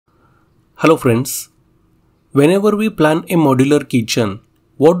Hello friends. Whenever we plan a modular kitchen,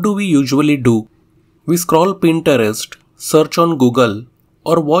 what do we usually do? We scroll Pinterest, search on Google,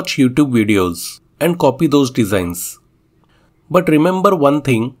 or watch YouTube videos and copy those designs. But remember one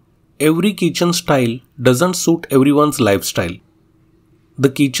thing, every kitchen style doesn't suit everyone's lifestyle. The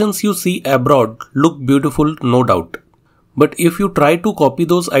kitchens you see abroad look beautiful, no doubt. But if you try to copy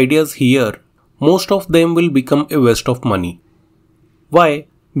those ideas here, most of them will become a waste of money. Why?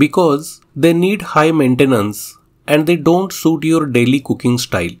 Because they need high maintenance and they don't suit your daily cooking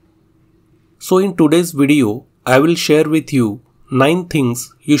style. So in today's video, I will share with you 9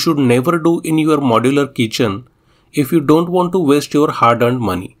 things you should never do in your modular kitchen if you don't want to waste your hard-earned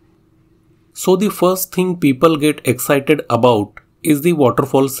money. So the first thing people get excited about is the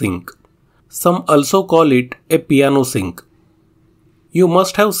waterfall sink. Some also call it a piano sink. You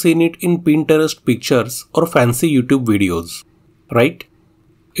must have seen it in Pinterest pictures or fancy YouTube videos, right?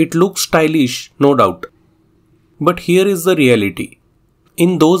 It looks stylish, no doubt. But here is the reality.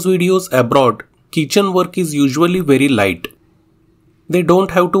 In those videos abroad, kitchen work is usually very light. They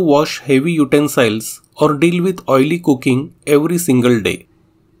don't have to wash heavy utensils or deal with oily cooking every single day.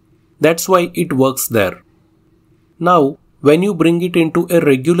 That's why it works there. Now, when you bring it into a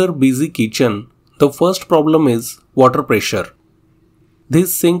regular busy kitchen, the first problem is water pressure.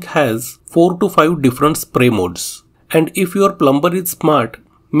 This sink has 4 to 5 different spray modes, and if your plumber is smart,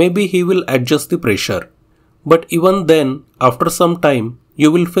 maybe he will adjust the pressure. But even then, after some time,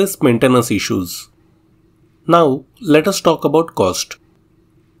 you will face maintenance issues. Now, let us talk about cost.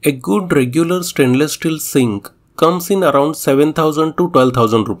 A good regular stainless steel sink comes in around 7,000 to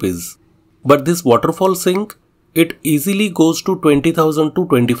 12,000 rupees. But this waterfall sink, it easily goes to 20,000 to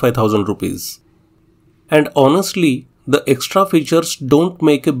 25,000 rupees. And honestly, the extra features don't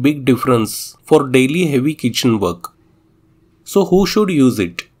make a big difference for daily heavy kitchen work. So who should use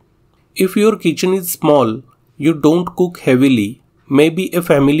it? If your kitchen is small, you don't cook heavily, maybe a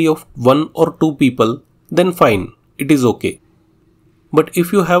family of 1 or 2 people, then fine, it is okay. But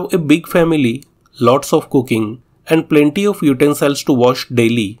if you have a big family, lots of cooking, and plenty of utensils to wash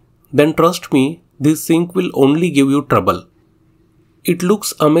daily, then trust me, this sink will only give you trouble. It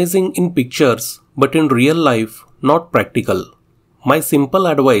looks amazing in pictures, but in real life, not practical. My simple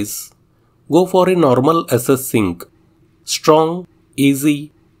advice, go for a normal SS sink. Strong,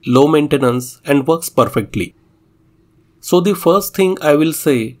 easy, low maintenance and works perfectly. So the first thing I will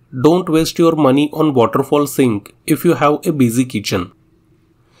say, don't waste your money on waterfall sink if you have a busy kitchen.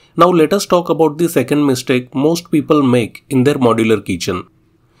 Now let us talk about the second mistake most people make in their modular kitchen.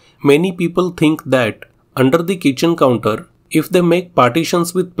 Many people think that under the kitchen counter, if they make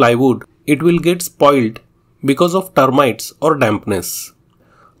partitions with plywood, it will get spoiled because of termites or dampness.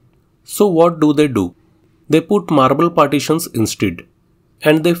 So what do? They put marble partitions instead.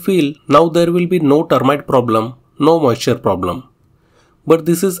 And they feel now there will be no termite problem, no moisture problem. But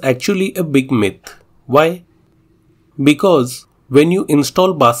this is actually a big myth. Why? Because when you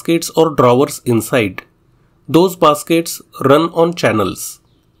install baskets or drawers inside, those baskets run on channels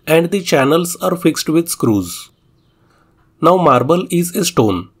and the channels are fixed with screws. Now marble is a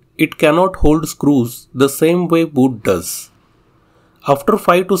stone. It cannot hold screws the same way wood does. After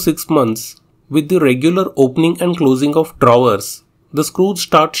 5 to 6 months, with the regular opening and closing of drawers, the screws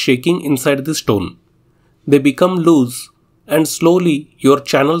start shaking inside the stone. They become loose and slowly your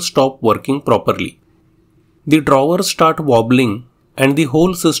channels stop working properly. The drawers start wobbling and the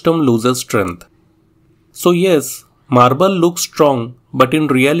whole system loses strength. So yes, marble looks strong, but in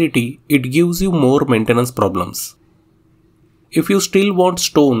reality it gives you more maintenance problems. If you still want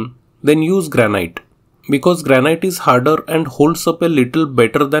stone, then use granite, because granite is harder and holds up a little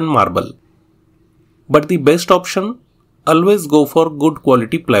better than marble. But the best option? Always go for good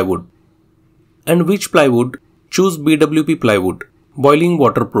quality plywood. And which plywood? Choose BWP plywood, boiling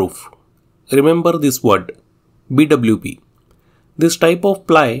waterproof. Remember this word, BWP. This type of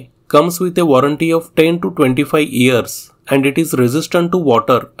ply comes with a warranty of 10 to 25 years and it is resistant to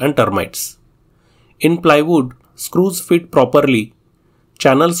water and termites. In plywood, screws fit properly,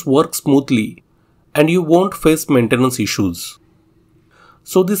 channels work smoothly, and you won't face maintenance issues.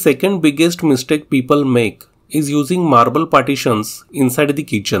 So the second biggest mistake people make is using marble partitions inside the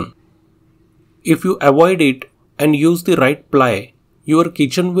kitchen. If you avoid it and use the right ply, your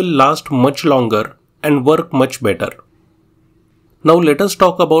kitchen will last much longer and work much better. Now let us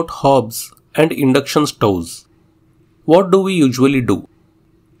talk about hobs and induction stoves. What do we usually do?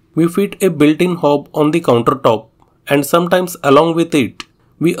 We fit a built-in hob on the countertop and sometimes along with it,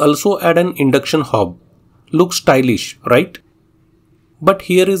 we also add an induction hob. Looks stylish, right? But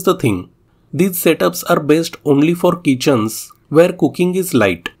here is the thing. These setups are best only for kitchens where cooking is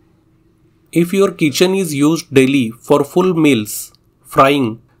light. If your kitchen is used daily for full meals,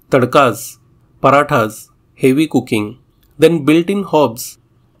 frying, tadkas, parathas, heavy cooking, then built-in hobs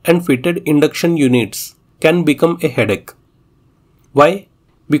and fitted induction units can become a headache. Why?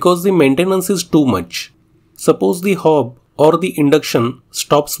 Because the maintenance is too much. Suppose the hob or the induction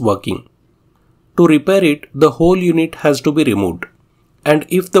stops working. To repair it, the whole unit has to be removed. And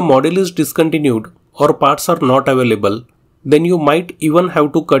if the model is discontinued or parts are not available, then you might even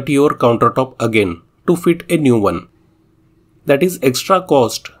have to cut your countertop again to fit a new one. That is extra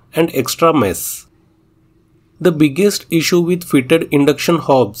cost and extra mess. The biggest issue with fitted induction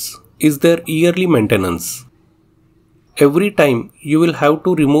hobs is their yearly maintenance. Every time you will have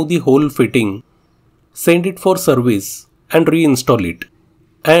to remove the whole fitting, send it for service and reinstall it.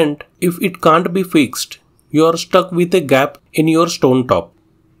 And if it can't be fixed, you are stuck with a gap in your stone top.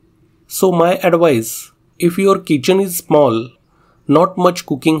 So my advice, if your kitchen is small, not much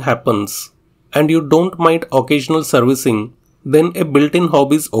cooking happens, and you don't mind occasional servicing, then a built-in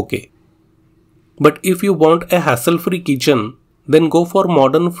hob is okay. But if you want a hassle-free kitchen, then go for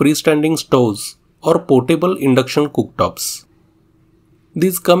modern freestanding stoves or portable induction cooktops.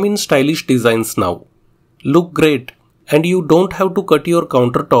 These come in stylish designs now, look great, and you don't have to cut your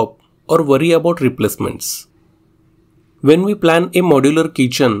countertop or worry about replacements. When we plan a modular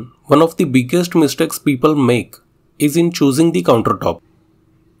kitchen, one of the biggest mistakes people make is in choosing the countertop.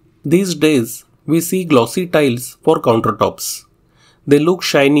 These days, we see glossy tiles for countertops. They look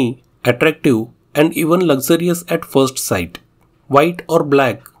shiny, attractive, and even luxurious at first sight. White or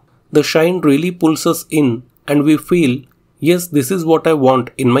black, the shine really pulls us in and we feel, yes, this is what I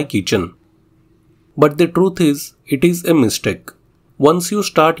want in my kitchen. But the truth is, it is a mistake. Once you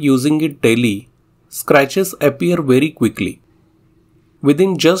start using it daily, scratches appear very quickly.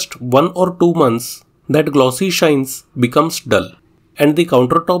 Within just 1 or 2 months, that glossy shines becomes dull and the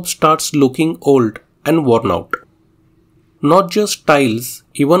countertop starts looking old and worn out. Not just tiles,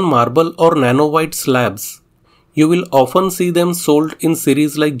 even marble or nano white slabs. You will often see them sold in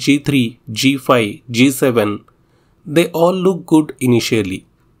series like G3, G5, G7. They all look good initially,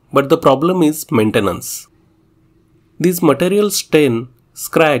 but the problem is maintenance. These materials stain,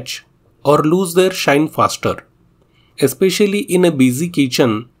 scratch, or lose their shine faster, especially in a busy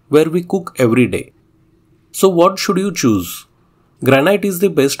kitchen where we cook every day. So what should you choose? Granite is the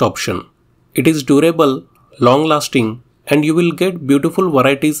best option. It is durable, long-lasting, and you will get beautiful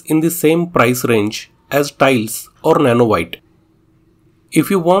varieties in the same price range as tiles or nano white. If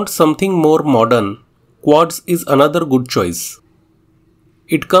you want something more modern, quartz is another good choice.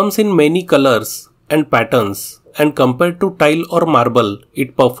 It comes in many colors and patterns, and compared to tile or marble,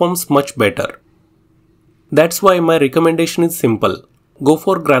 it performs much better. That's why my recommendation is simple. Go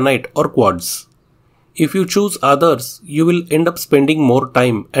for granite or quartz. If you choose others, you will end up spending more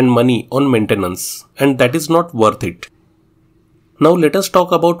time and money on maintenance, and that is not worth it. Now let us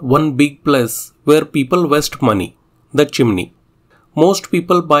talk about one big plus where people waste money, the chimney. Most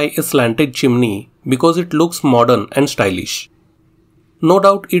people buy a slanted chimney because it looks modern and stylish. No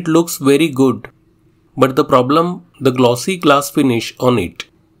doubt it looks very good, but the problem, the glossy glass finish on it.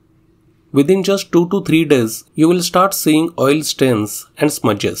 Within just 2 to 3 days, you will start seeing oil stains and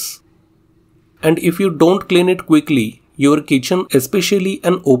smudges. And if you don't clean it quickly, your kitchen, especially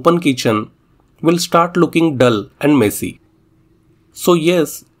an open kitchen, will start looking dull and messy. So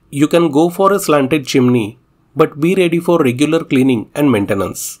yes, you can go for a slanted chimney, but be ready for regular cleaning and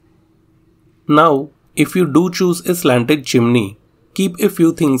maintenance. Now, if you do choose a slanted chimney, keep a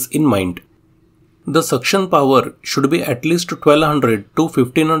few things in mind. The suction power should be at least 1200 to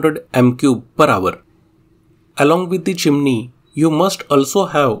 1500 m³ per hour. Along with the chimney, you must also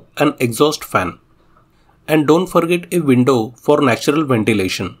have an exhaust fan. And don't forget a window for natural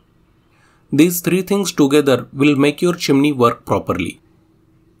ventilation. These 3 things together will make your chimney work properly.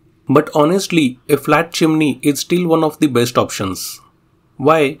 But honestly, a flat chimney is still one of the best options.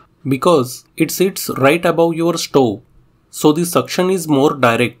 Why? Because it sits right above your stove, so the suction is more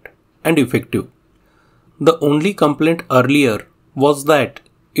direct and effective. The only complaint earlier was that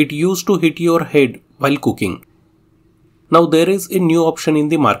it used to hit your head while cooking. Now there is a new option in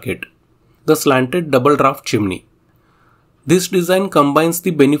the market, the slanted double draft chimney. This design combines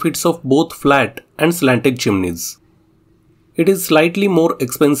the benefits of both flat and slanted chimneys. It is slightly more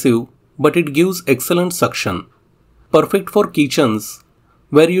expensive, but it gives excellent suction. Perfect for kitchens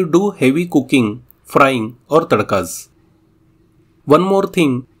where you do heavy cooking, frying or tadkas. One more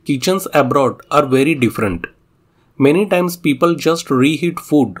thing, kitchens abroad are very different. Many times people just reheat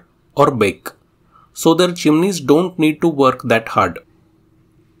food or bake, so their chimneys don't need to work that hard.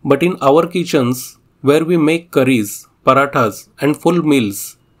 But in our kitchens, where we make curries, parathas and full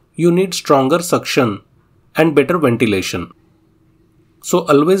meals, you need stronger suction and better ventilation. So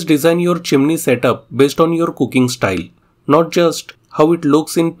always design your chimney setup based on your cooking style, not just how it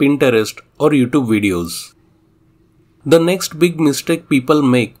looks in Pinterest or YouTube videos. The next big mistake people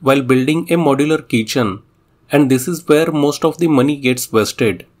make while building a modular kitchen, and this is where most of the money gets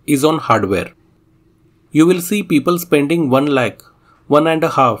wasted, is on hardware. You will see people spending 1 lakh,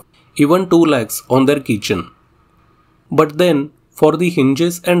 1.5, even 2 lakhs on their kitchen. But then, for the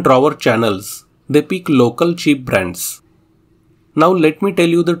hinges and drawer channels, they pick local cheap brands. Now let me tell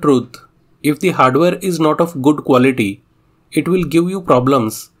you the truth, if the hardware is not of good quality, it will give you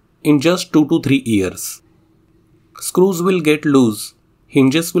problems in just 2 to 3 years. Screws will get loose,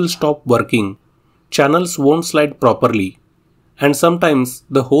 hinges will stop working, channels won't slide properly, and sometimes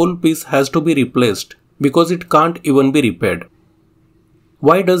the whole piece has to be replaced because it can't even be repaired.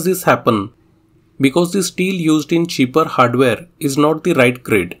 Why does this happen? Because the steel used in cheaper hardware is not the right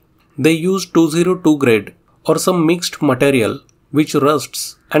grade. They use 202 grade or some mixed material which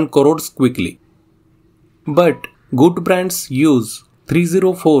rusts and corrodes quickly. But good brands use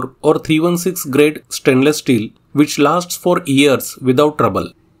 304 or 316 grade stainless steel which lasts for years without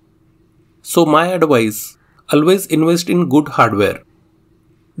trouble. So my advice, always invest in good hardware.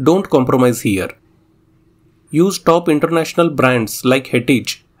 Don't compromise here. Use top international brands like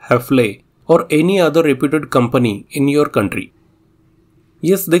Hettich, Hafele or any other reputed company in your country.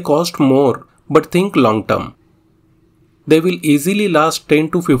 Yes, they cost more, but think long term. They will easily last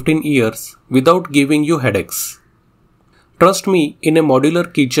 10 to 15 years without giving you headaches. Trust me, in a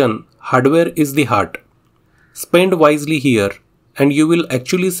modular kitchen, hardware is the heart. Spend wisely here and you will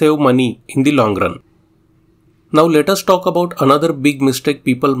actually save money in the long run. Now let us talk about another big mistake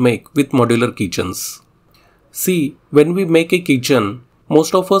people make with modular kitchens. See, when we make a kitchen,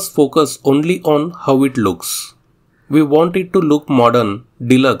 most of us focus only on how it looks. We want it to look modern,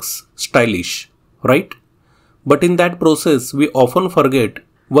 deluxe, stylish, right? But in that process, we often forget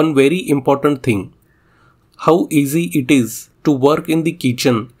one very important thing: how easy it is to work in the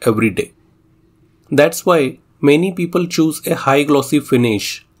kitchen every day. That's why many people choose a high glossy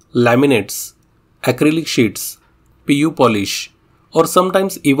finish, laminates, acrylic sheets, PU polish, or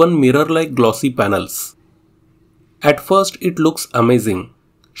sometimes even mirror-like glossy panels. At first it looks amazing,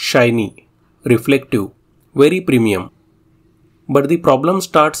 shiny, reflective, very premium. But the problem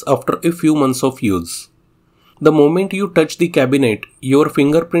starts after a few months of use. The moment you touch the cabinet, your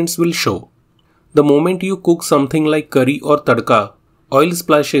fingerprints will show. The moment you cook something like curry or tadka, oil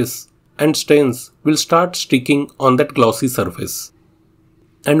splashes and stains will start sticking on that glossy surface.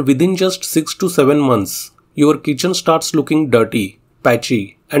 And within just 6 to 7 months, your kitchen starts looking dirty,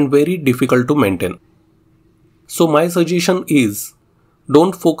 patchy, and very difficult to maintain. So my suggestion is,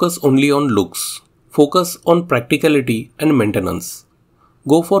 don't focus only on looks. Focus on practicality and maintenance.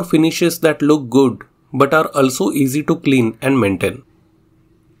 Go for finishes that look good but are also easy to clean and maintain.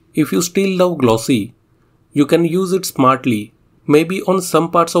 If you still love glossy, you can use it smartly, maybe on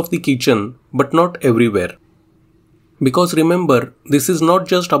some parts of the kitchen but not everywhere. Because remember, this is not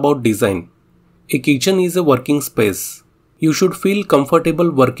just about design. A kitchen is a working space. You should feel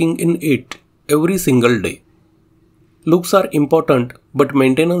comfortable working in it every single day. Looks are important, but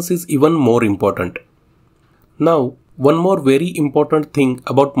maintenance is even more important. Now, one more very important thing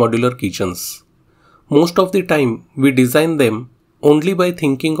about modular kitchens. Most of the time, we design them only by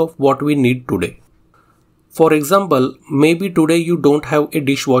thinking of what we need today. For example, maybe today you don't have a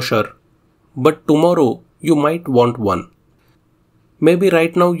dishwasher, but tomorrow you might want one. Maybe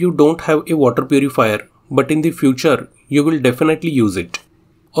right now you don't have a water purifier, but in the future you will definitely use it.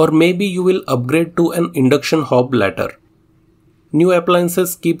 Or maybe you will upgrade to an induction hob later. New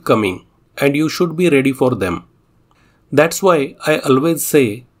appliances keep coming and you should be ready for them. That's why I always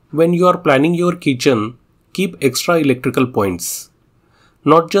say, when you are planning your kitchen, keep extra electrical points.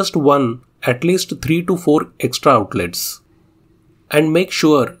 Not just one, at least 3 to 4 extra outlets. And make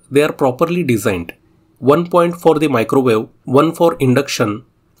sure they are properly designed. 1 point for the microwave, 1 for induction,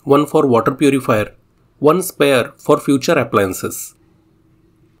 1 for water purifier, 1 spare for future appliances.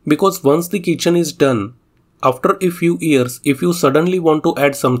 Because once the kitchen is done, after a few years, if you suddenly want to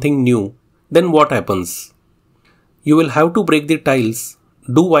add something new, then what happens? You will have to break the tiles,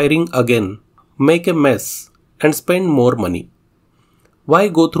 do wiring again, make a mess, and spend more money. Why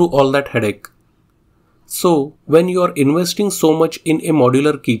go through all that headache? So, when you are investing so much in a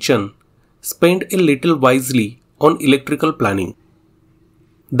modular kitchen, spend a little wisely on electrical planning.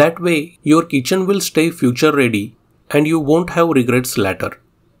 That way, your kitchen will stay future ready and you won't have regrets later.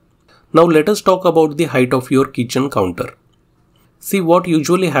 Now let us talk about the height of your kitchen counter. See, what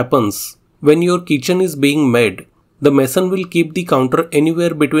usually happens when your kitchen is being made, the mason will keep the counter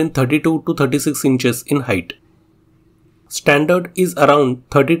anywhere between 32 to 36 inches in height. Standard is around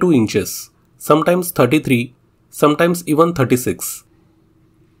 32 inches, sometimes 33, sometimes even 36.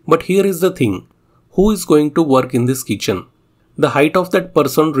 But here is the thing, who is going to work in this kitchen? The height of that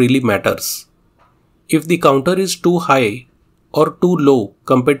person really matters. If the counter is too high or too low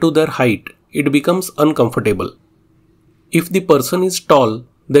compared to their height, it becomes uncomfortable. If the person is tall,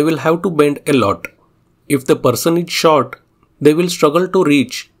 they will have to bend a lot. If the person is short, they will struggle to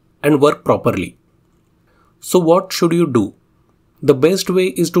reach and work properly. So what should you do? The best way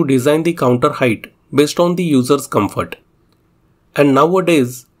is to design the counter height based on the user's comfort. And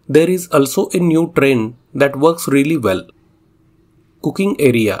nowadays, there is also a new trend that works really well. Cooking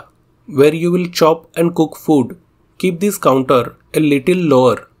area, where you will chop and cook food, keep this counter a little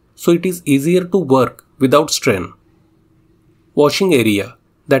lower so it is easier to work without strain. Washing area,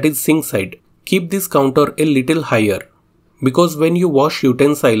 that is sink side, keep this counter a little higher because when you wash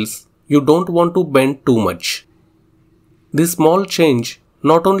utensils, you don't want to bend too much. This small change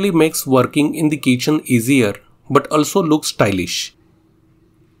not only makes working in the kitchen easier but also looks stylish.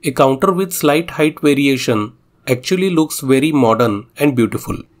 A counter with slight height variation actually looks very modern and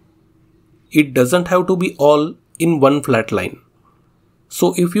beautiful. It doesn't have to be all in one flat line.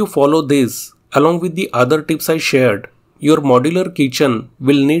 So if you follow this along with the other tips I shared, your modular kitchen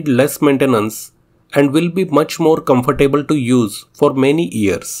will need less maintenance and will be much more comfortable to use for many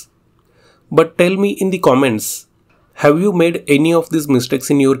years. But tell me in the comments, have you made any of these mistakes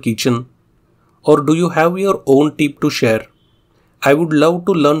in your kitchen? Or do you have your own tip to share? I would love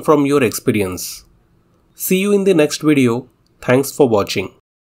to learn from your experience. See you in the next video. Thanks for watching.